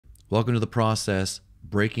Welcome to the process,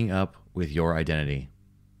 breaking up with your identity.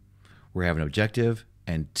 We have an objective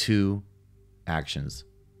and 2 actions.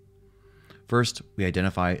 First, we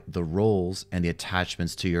identify the roles and the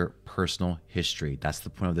attachments to your personal history. That's the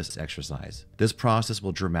point of this exercise. This process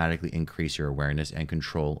will dramatically increase your awareness and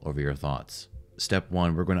control over your thoughts. Step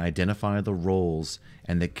 1, we're going to identify the roles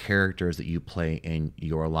and the characters that you play in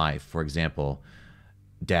your life. For example,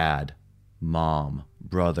 dad, mom,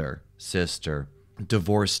 brother, sister,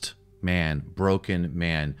 divorced man, broken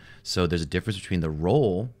man. So there's a difference between the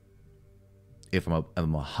role. If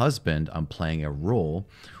I'm a husband, I'm playing a role,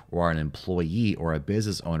 or an employee or a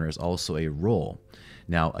business owner is also a role.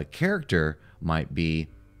 Now, a character might be,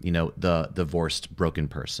 the divorced, broken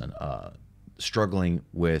person, struggling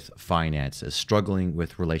with finances, struggling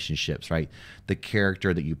with relationships, right? The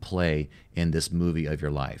character that you play in this movie of your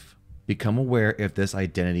life. Become aware if this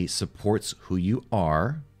identity supports who you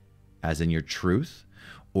are, as in your truth,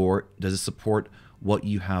 or does it support what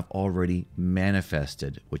you have already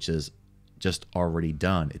manifested, which is just already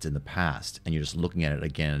done. It's in the past, and you're just looking at it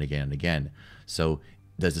again and again and again. So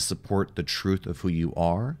does it support the truth of who you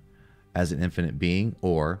are as an infinite being,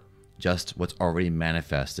 or just what's already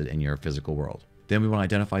manifested in your physical world? Then we want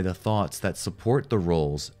to identify the thoughts that support the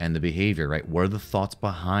roles and the behavior, right? What are the thoughts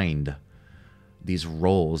behind these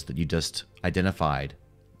roles that you just identified?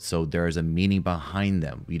 So there is a meaning behind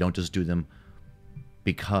them. You don't just do them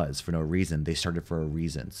because for no reason. They started for a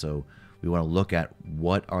reason. So we want to look at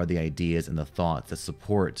what are the ideas and the thoughts that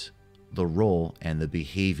support the role and the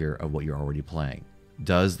behavior of what you're already playing.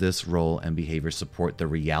 Does this role and behavior support the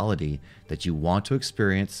reality that you want to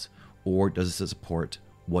experience, or does it support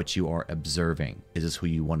what you are observing? Is this who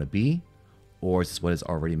you want to be, or is this what is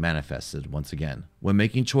already manifested? Once again, when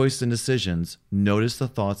making choices and decisions, notice the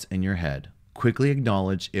thoughts in your head. Quickly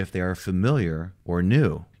acknowledge if they are familiar or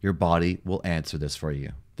new. Your body will answer this for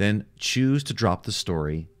you. Then choose to drop the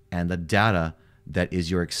story and the data that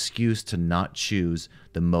is your excuse to not choose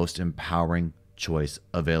the most empowering choice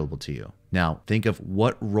available to you. Now, think of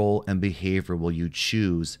what role and behavior will you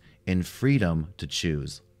choose in freedom to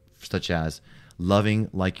choose, such as loving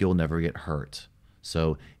like you'll never get hurt.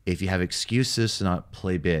 So if you have excuses to not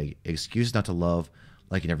play big, excuses not to love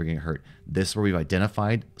like you never get hurt, this is where we've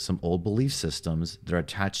identified some old belief systems that are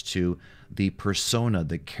attached to the persona,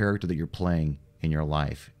 the character that you're playing in your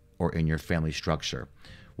life or in your family structure.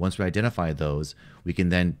 Once we identify those, we can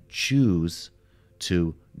then choose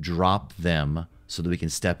to drop them so that we can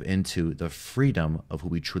step into the freedom of who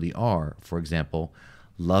we truly are. For example,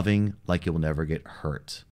 loving like you'll never get hurt.